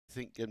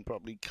think can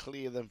probably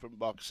clear them from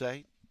box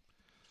 8.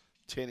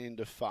 10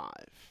 into 5.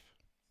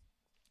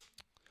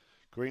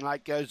 Green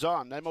light goes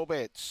on. No more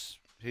bets.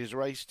 Here's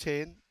race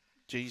 10.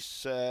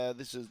 This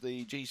is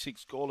the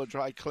G6 Gawler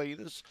Dry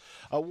Cleaners.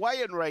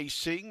 Away in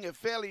racing, a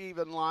fairly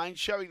even line.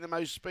 Showing the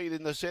most speed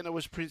in the centre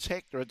was Prince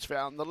Hector. It's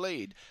found the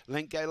lead.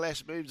 Lenko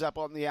Lass moves up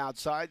on the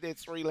outside. They're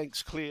 3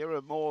 lengths clear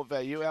of more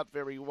value. Out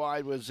very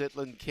wide was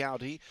Zetland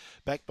County.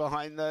 Back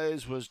behind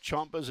those was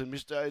Chompers and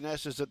Mr.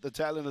 Onassis at the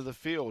tail end of the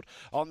field.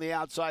 On the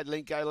outside,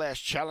 Lenko Lass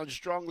challenged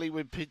strongly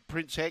with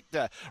Prince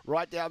Hector.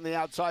 Right down the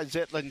outside,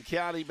 Zetland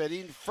County. But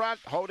in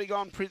front, holding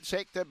on, Prince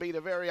Hector beat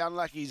a very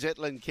unlucky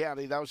Zetland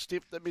County. They were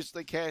stiff to miss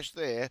the cash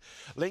there.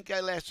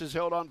 Lenko Lass has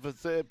held on for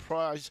third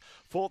prize.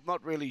 Fourth,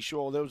 not really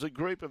sure. There was a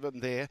group of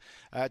them there.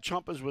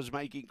 Chompers was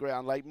making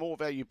ground late. More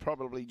value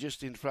probably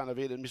just in front of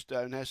it, and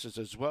Mr. Onassis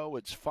as well.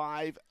 It's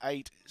 5,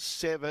 8,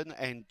 7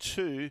 and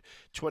 2.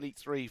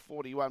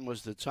 23:41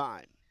 was the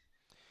time.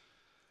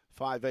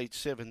 5, 8,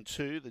 7,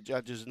 2, the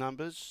judges'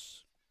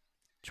 numbers.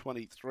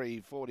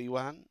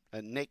 23:41.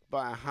 A neck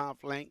by a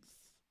half length.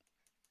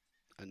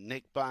 A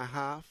neck by a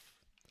half.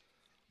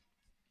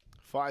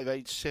 5,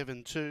 8,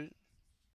 7, 2.